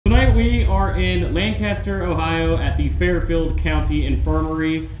are in Lancaster, Ohio at the Fairfield County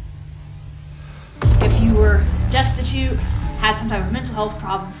Infirmary. If you were destitute, had some type of mental health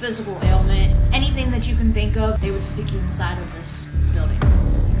problem, physical ailment, anything that you can think of, they would stick you inside of this building.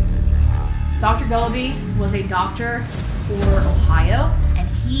 Dr. 𝐿𝐒𝐄 was a doctor for Ohio, and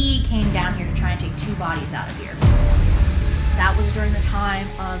he came down here to try and take 2 bodies out of here. That was during the time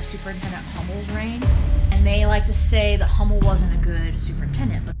of Superintendent Hummel's reign, and they like to say that Hummel wasn't a good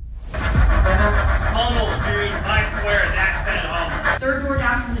superintendent. But Hummel, dude, I swear that said Hummel. Third door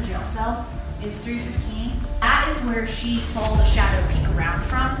down from the jail cell is 315. That is where she saw the shadow peek around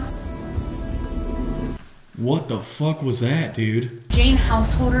from. What the fuck was that, dude? Jane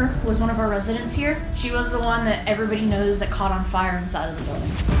Householder was one of our residents here. She was the one that everybody knows that caught on fire inside of the building.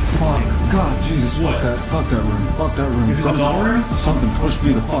 Fuck. God, Jesus, What? Fuck that room. Fuck that room. Is it the doll room? Something pushed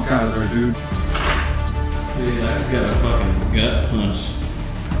me the fuck out of there, dude. Dude, I just got a fucking gut punch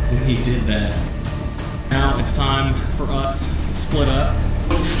when he did that. Now it's time for us to split up.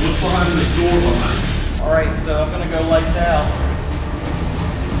 What's behind this door behind? Alright, so I'm gonna go lights out.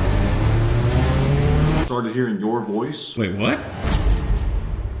 Started hearing your voice. Wait, what?